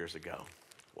a few years ago.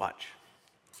 Watch.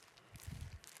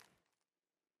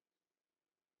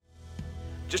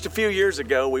 Just a few years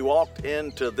ago, we walked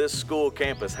into this school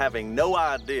campus having no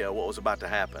idea what was about to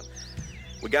happen.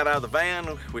 We got out of the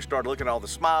van, we started looking at all the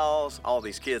smiles, all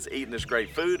these kids eating this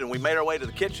great food, and we made our way to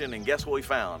the kitchen, and guess what we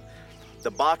found?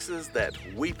 The boxes that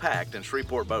we packed in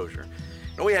Shreveport Bossier.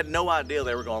 And we had no idea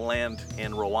they were going to land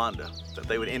in Rwanda, that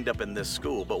they would end up in this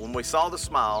school. But when we saw the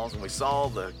smiles and we saw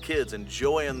the kids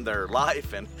enjoying their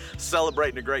life and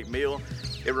celebrating a great meal,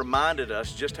 it reminded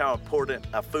us just how important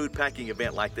a food packing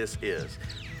event like this is.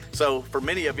 So for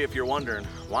many of you, if you're wondering,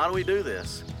 why do we do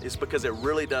this? It's because it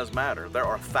really does matter. There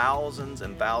are thousands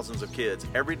and thousands of kids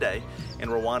every day in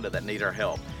Rwanda that need our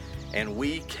help. And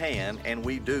we can and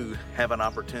we do have an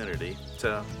opportunity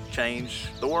to change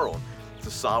the world, to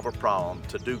solve a problem,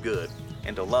 to do good,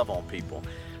 and to love on people.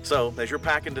 So as you're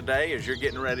packing today, as you're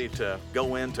getting ready to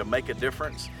go in to make a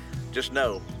difference, just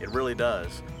know it really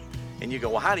does. And you go,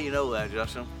 well, how do you know that,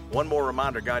 Justin? One more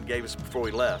reminder God gave us before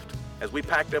we left. As we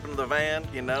packed up into the van,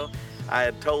 I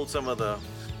had told some of the,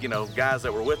 guys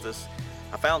that were with us,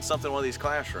 I found something in one of these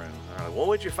classrooms. They're like, what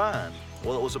would you find?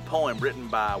 Well, it was a poem written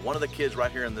by one of the kids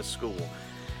right here in this school.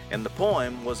 And the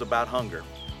poem was about hunger.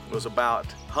 It was about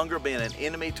hunger being an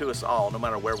enemy to us all, no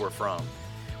matter where we're from.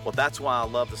 Well, that's why I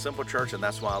love the Simple Church, and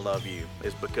that's why I love you,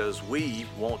 is because we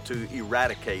want to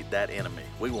eradicate that enemy.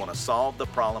 We want to solve the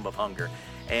problem of hunger,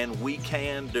 and we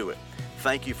can do it.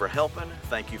 Thank you for helping.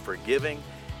 Thank you for giving,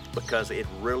 because it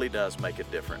really does make a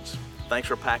difference. Thanks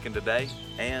for packing today,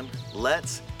 and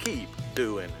let's keep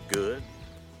doing good.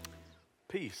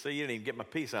 Peace. See, you didn't even get my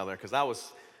peace out of there because I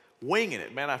was winging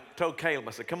it, man. I told Caleb,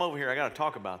 I said, come over here. I got to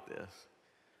talk about this.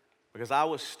 Because I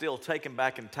was still taken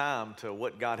back in time to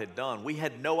what God had done. We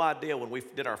had no idea when we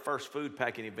did our first food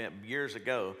packing event years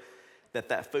ago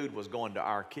that food was going to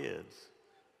our kids.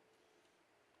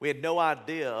 We had no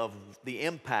idea of the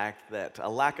impact that a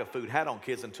lack of food had on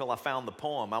kids until I found the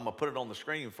poem. I'm going to put it on the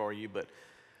screen for you, but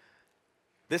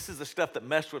this is the stuff that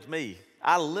messed with me.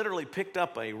 I literally picked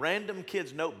up a random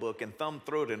kid's notebook and thumbed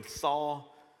through it and saw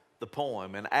the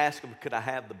poem and asked him, could I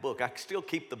have the book? I still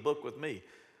keep the book with me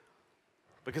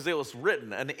because it was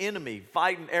written, an enemy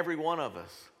fighting every one of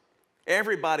us.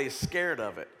 Everybody's scared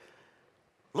of it.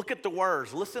 Look at the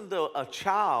words. Listen to a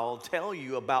child tell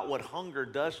you about what hunger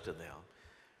does to them.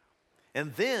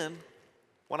 And then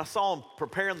when I saw them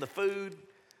preparing the food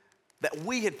that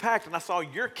we had packed, and I saw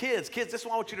your kids, this is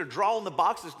what I want you to draw in the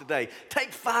boxes today.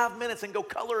 Take 5 minutes and go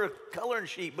color a coloring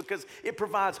sheet because it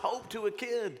provides hope to a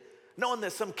kid. Knowing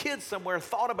that some kids somewhere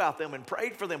thought about them and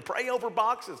prayed for them. Pray over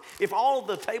boxes. If all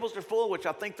the tables are full, which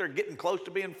I think they're getting close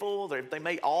to being full, they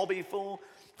may all be full,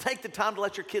 take the time to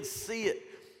let your kids see it.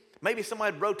 Maybe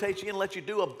somebody would rotate you in and let you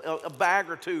do a bag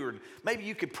or two, or maybe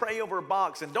you could pray over a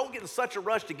box, and don't get in such a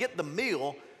rush to get the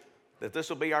meal that this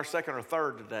will be our second or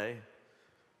third today,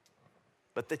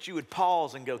 but that you would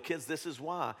pause and go, kids, this is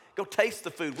why. Go taste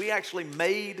the food. We actually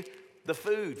made the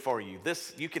food for you.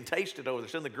 This, you can taste it over there.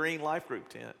 It's in the green life group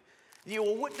tent.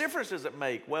 Well, what difference does it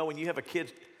make? Well, when you have a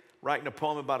kid writing a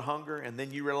poem about hunger, and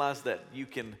then you realize that you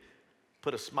can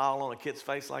put a smile on a kid's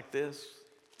face like this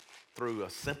through a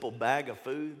simple bag of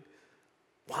food,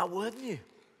 why wouldn't you?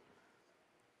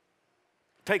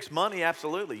 Takes money,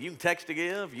 absolutely. You can text to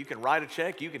give, you can write a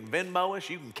check, you can Venmo us,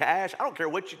 you can cash. I don't care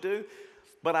what you do,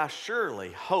 but I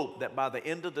surely hope that by the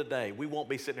end of the day, we won't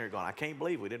be sitting here going, I can't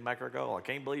believe we didn't make our goal. I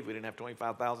can't believe we didn't have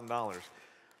 $25,000.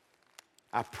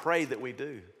 I pray that we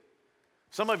do.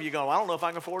 Some of you go, I don't know if I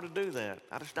can afford to do that.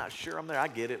 I'm just not sure I'm there. I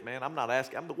get it, man. I'm not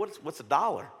asking. What's a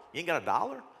dollar? You ain't got a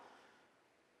dollar?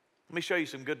 Let me show you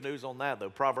some good news on that, though.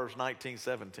 Proverbs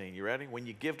 19:17. You ready? When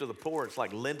you give to the poor, it's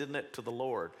like lending it to the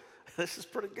Lord. This is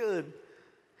pretty good.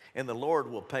 And the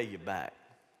Lord will pay you back.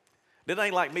 This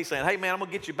ain't like me saying, hey, man, I'm going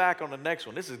to get you back on the next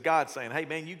one. This is God saying, hey,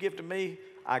 man, you give to me,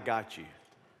 I got you.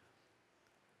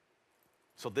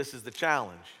 So this is the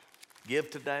challenge. Give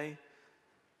today.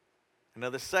 Now,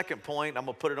 the second point, I'm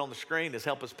going to put it on the screen, is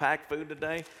help us pack food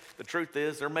today. The truth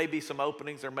is, there may be some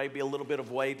openings. There may be a little bit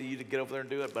of way to you to get over there and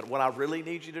do it. But what I really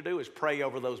need you to do is pray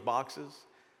over those boxes.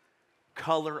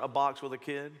 Color a box with a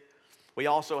kid. We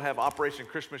also have Operation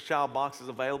Christmas Child boxes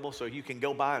available, so you can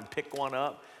go by and pick one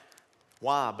up.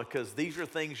 Why? Because these are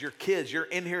things your kids, you're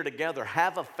in here together,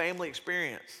 have a family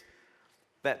experience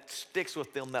that sticks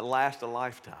with them, that lasts a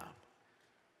lifetime.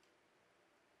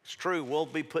 It's true, we'll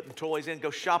be putting toys in. Go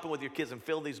shopping with your kids and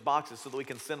fill these boxes so that we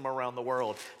can send them around the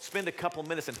world. Spend a couple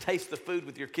minutes and taste the food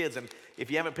with your kids. And if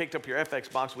you haven't picked up your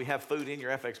FX box, we have food in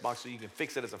your FX box so you can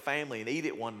fix it as a family and eat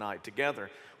it one night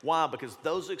together. Why? Because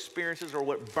those experiences are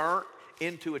what burnt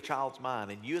into a child's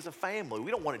mind. And you as a family, we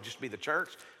don't want it just to be the church.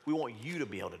 We want you to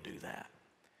be able to do that.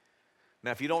 Now,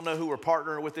 if you don't know who we're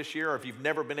partnering with this year, or if you've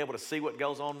never been able to see what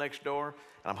goes on next door,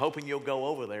 and I'm hoping you'll go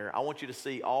over there, I want you to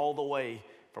see all the way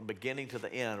from beginning to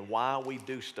the end why we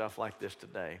do stuff like this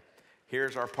today.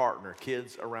 Here's our partner,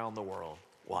 Kids Around the World.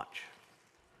 Watch.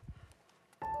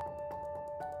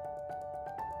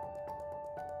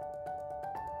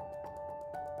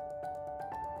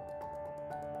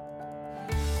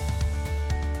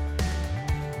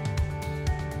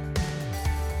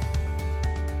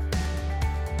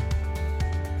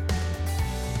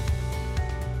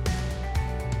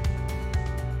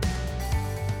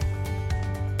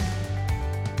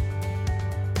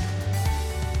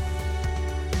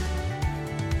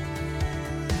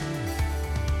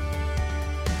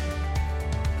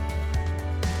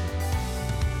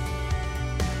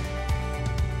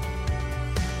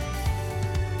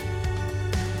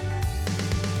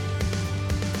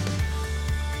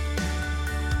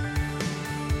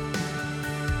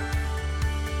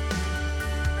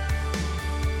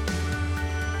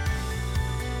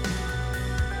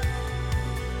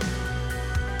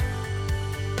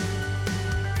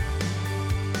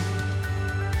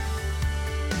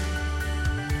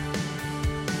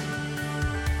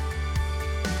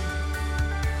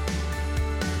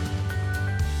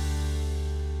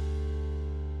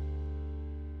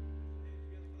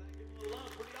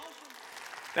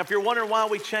 Now, if you're wondering why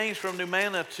we changed from New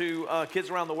Manna to Kids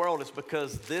Around the World, it's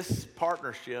because this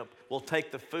partnership will take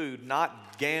the food,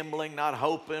 not gambling, not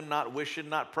hoping, not wishing,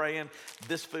 not praying.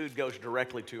 This food goes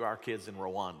directly to our kids in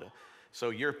Rwanda. So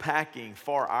you're packing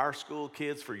for our school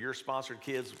kids, for your sponsored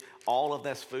kids, all of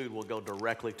this food will go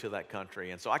directly to that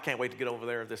country. And so I can't wait to get over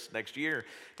there this next year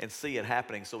and see it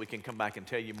happening so we can come back and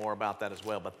tell you more about that as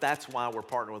well. But that's why we're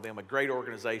partnering with them, a great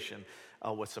organization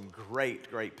with some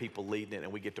great, great people leading it,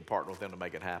 and we get to partner with them to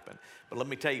make it happen. But let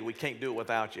me tell you, we can't do it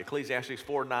without you. Ecclesiastes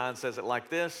 4:9 says it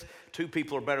like this: 2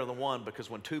 people are better than 1,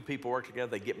 because when 2 people work together,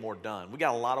 they get more done. We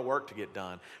got a lot of work to get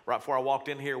done. Right before I walked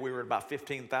in here, we were at about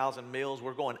 15,000 meals.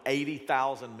 We're going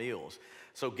 80,000 meals.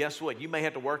 So guess what? You may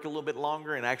have to work a little bit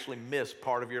longer and actually miss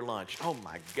part of your lunch. Oh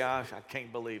my gosh, I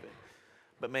can't believe it.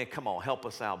 But man, come on, help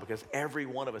us out, because every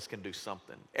one of us can do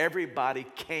something. Everybody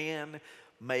can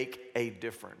make a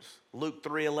difference. Luke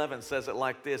 3:11 says it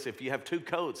like this: if you have 2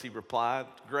 coats, he replied,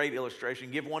 great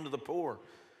illustration, give one to the poor.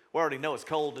 We already know it's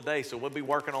cold today, so we'll be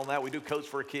working on that. We do coats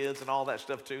for kids and all that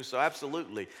stuff too. So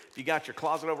absolutely, if you got your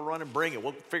closet overrunning, bring it.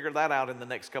 We'll figure that out in the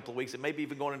next couple of weeks, and maybe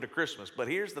even going into Christmas. But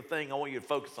here's the thing I want you to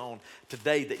focus on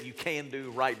today that you can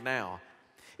do right now.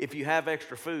 If you have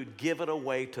extra food, give it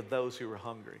away to those who are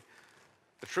hungry.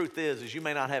 The truth is you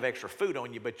may not have extra food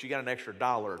on you, but you got an extra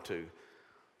 $1 or 2.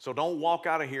 So don't walk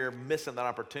out of here missing that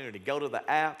opportunity. Go to the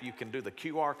app. You can do the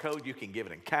QR code. You can give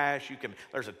it in cash.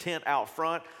 There's a tent out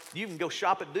front. You can go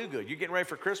shop at Do Good. You're getting ready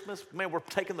for Christmas? Man, we're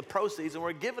taking the proceeds and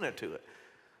we're giving it to it.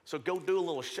 So go do a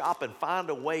little shopping. Find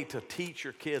a way to teach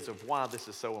your kids of why this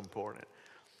is so important.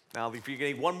 Now, if you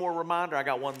need one more reminder, I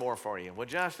got one more for you. Well,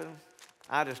 Justin,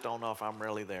 I just don't know if I'm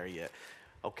really there yet.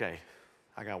 Okay,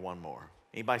 I got one more.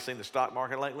 Anybody seen the stock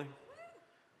market lately?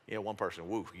 Yeah, one person.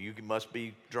 Woo, you must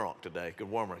be drunk today. Good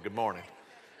morning.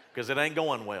 Because it ain't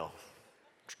going well.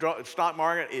 Stock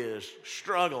market is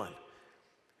struggling.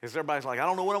 Because everybody's like, I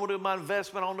don't know what I'm going to do with my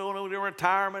investment. I don't know what I'm going to do with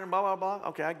retirement and blah, blah, blah.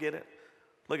 Okay, I get it.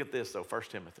 Look at this, though, 1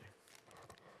 Timothy.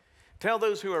 Tell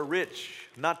those who are rich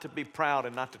not to be proud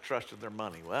and not to trust in their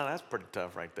money. Well, that's pretty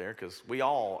tough right there, because we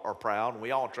all are proud and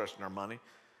we all trust in our money.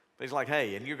 But he's like,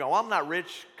 hey, and you go, well, I'm not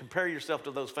rich. Compare yourself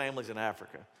to those families in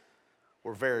Africa.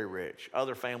 We're very rich.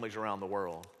 Other families around the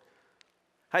world.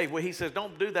 Hey, well, he says,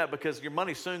 don't do that, because your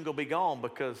money soon will be gone,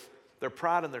 because their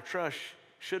pride and their trust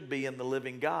should be in the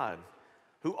living God,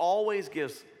 who always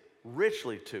gives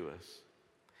richly to us.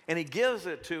 And he gives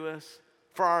it to us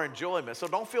for our enjoyment. So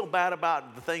don't feel bad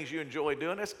about the things you enjoy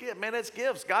doing. It's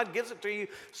gifts. God gives it to you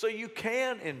so you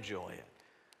can enjoy it.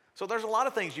 So there's a lot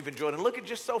of things you've enjoyed. And look at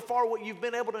just so far what you've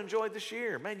been able to enjoy this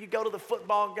year. Man, you go to the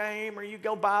football game, or you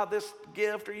go buy this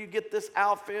gift, or you get this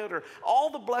outfit, or all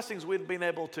the blessings we've been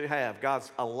able to have. God's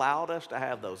allowed us to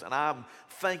have those, and I'm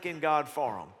thanking God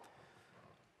for them.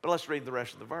 But let's read the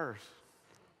rest of the verse.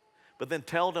 But then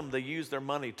tell them to use their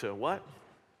money to what?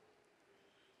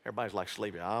 Everybody's like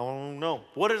sleepy. I don't know.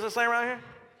 What does it say right here?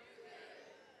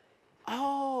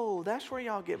 Oh, that's where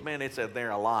y'all get, man, it's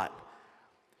there a lot.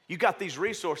 You got these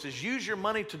resources. Use your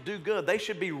money to do good. They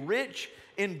should be rich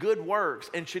in good works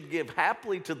and should give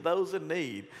happily to those in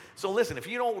need. So listen, if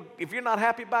you're not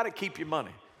happy about it, keep your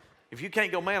money. If you can't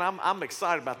go, man, I'm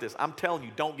excited about this, I'm telling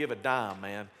you, don't give a dime,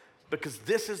 man. Because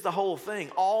this is the whole thing.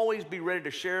 Always be ready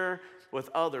to share with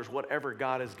others whatever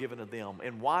God has given to them.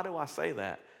 And why do I say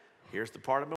that? Here's the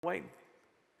part I've been waiting.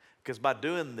 Because by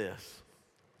doing this,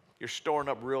 you're storing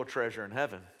up real treasure in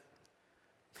heaven.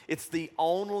 It's the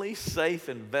only safe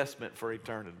investment for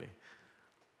eternity.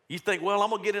 You think, well, I'm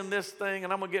going to get in this thing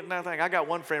and I'm going to get in that thing. I got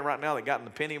one friend right now that got in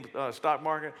the penny stock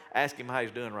market. Ask him how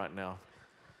he's doing right now.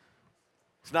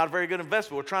 It's not a very good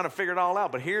investment. We're trying to figure it all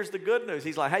out. But here's the good news.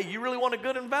 He's like, hey, you really want a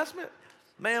good investment?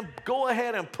 Man, go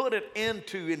ahead and put it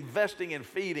into investing in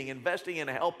feeding, investing in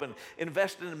helping,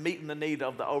 investing in meeting the need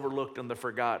of the overlooked and the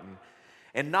forgotten.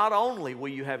 And not only will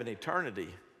you have an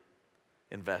eternity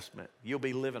investment, you'll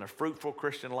be living a fruitful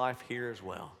Christian life here as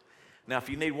well. Now, if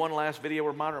you need one last video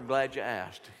reminder, I'm glad you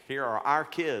asked. Here are our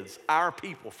kids, our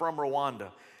people from Rwanda,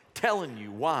 telling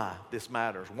you why this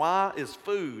matters. Why is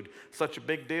food such a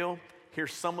big deal?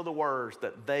 Here's some of the words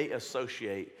that they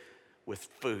associate with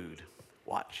food.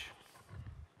 Watch.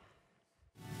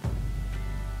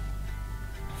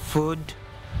 Food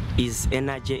is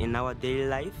energy in our daily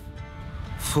life.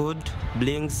 Food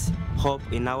brings hope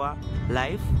in our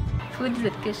life. Food is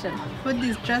education. Food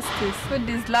is justice. Food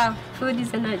is love. Food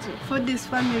is energy. Food is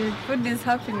family. Food is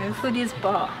happiness. Food is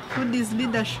power. Food is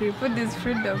leadership. Food is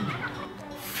freedom.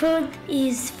 Food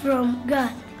is from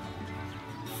God.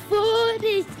 Food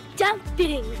is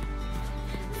jumping.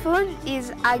 Food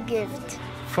is a gift.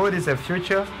 Food is a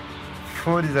future.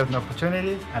 Food is an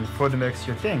opportunity, and food makes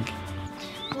you think.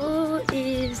 Food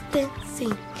is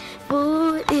dancing.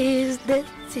 Food is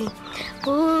dancing.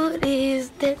 Food is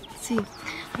dancing.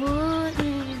 Food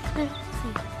is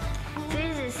dancing. Food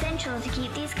is essential to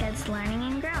keep these kids learning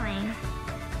and growing.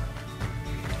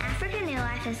 Africa New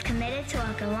Life is committed to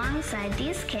work alongside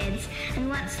these kids and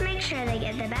wants to make sure they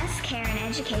get the best care and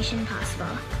education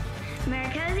possible.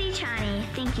 Murakoze Chani,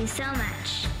 thank you so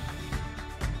much.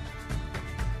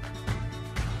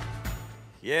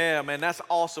 Yeah, man, that's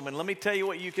awesome. And let me tell you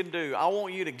what you can do. I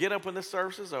want you to get up when this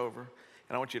service is over,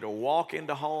 and I want you to walk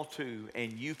into Hall 2,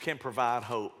 and you can provide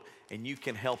hope, and you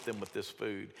can help them with this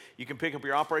food. You can pick up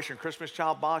your Operation Christmas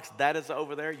Child box. That is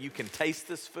over there. You can taste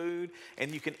this food,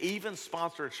 and you can even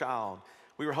sponsor a child.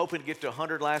 We were hoping to get to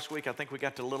 100 last week. I think we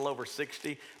got to a little over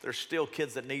 60. There's still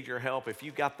kids that need your help. If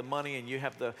you've got the money and you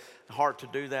have the heart to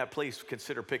do that, please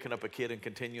consider picking up a kid and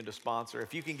continuing to sponsor.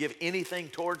 If you can give anything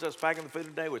towards us packing the food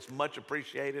today, it's much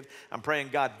appreciated. I'm praying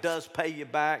God does pay you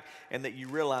back and that you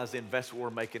realize the investment we're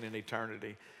making in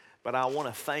eternity. But I want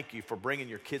to thank you for bringing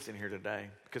your kids in here today.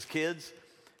 Because kids,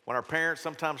 when our parents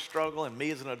sometimes struggle, and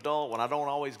me as an adult, when I don't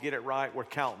always get it right, we're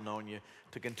counting on you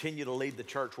to continue to lead the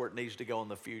church where it needs to go in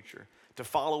the future. To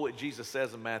follow what Jesus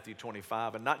says in Matthew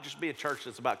 25, and not just be a church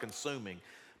that's about consuming,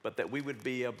 but that we would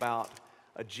be about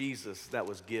a Jesus that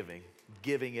was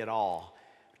giving it all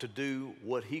to do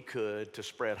what he could to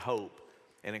spread hope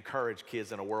and encourage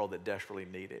kids in a world that desperately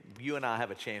need it. You and I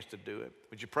have a chance to do it.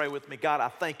 Would you pray with me? God, I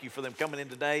thank you for them coming in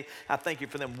today. I thank you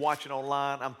for them watching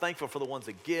online. I'm thankful for the ones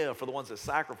that give, for the ones that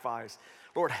sacrifice.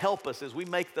 Lord, help us as we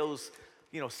make those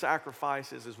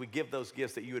sacrifices, as we give those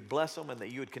gifts, that you would bless them and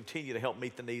that you would continue to help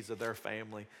meet the needs of their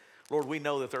family. Lord, we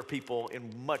know that there are people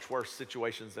in much worse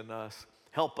situations than us.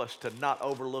 Help us to not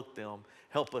overlook them.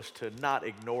 Help us to not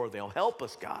ignore them. Help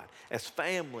us, God, as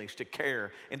families to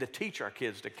care and to teach our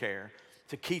kids to care,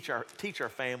 to teach our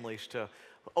families to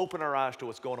open our eyes to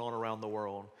what's going on around the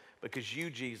world. Because you,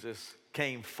 Jesus,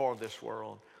 came for this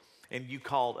world. And you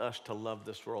called us to love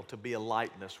this world, to be a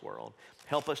light in this world.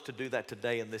 Help us to do that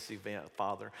today in this event,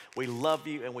 Father. We love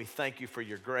you and we thank you for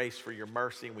your grace, for your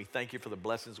mercy, and we thank you for the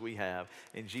blessings we have.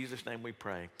 In Jesus' name we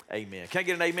pray, amen. Can I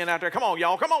get an amen out there? Come on,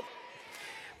 y'all, come on.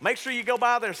 Make sure you go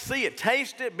by there, see it,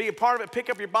 taste it, be a part of it,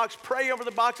 pick up your box, pray over the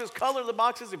boxes, color the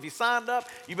boxes. If you signed up,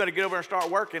 you better get over and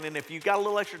start working. And if you got a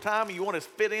little extra time and you want to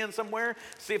fit in somewhere,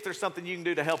 see if there's something you can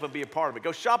do to help and be a part of it.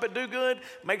 Go shop at Do Good.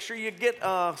 Make sure you get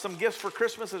some gifts for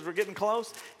Christmas as we're getting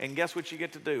close. And guess what you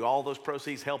get to do? All those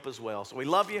proceeds help as well. So we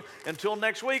love you. Until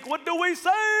next week, what do we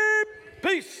say?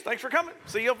 Peace. Thanks for coming.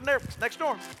 See you over there next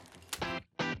door.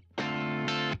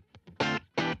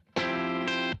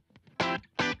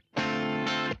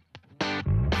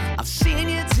 I've seen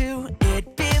you do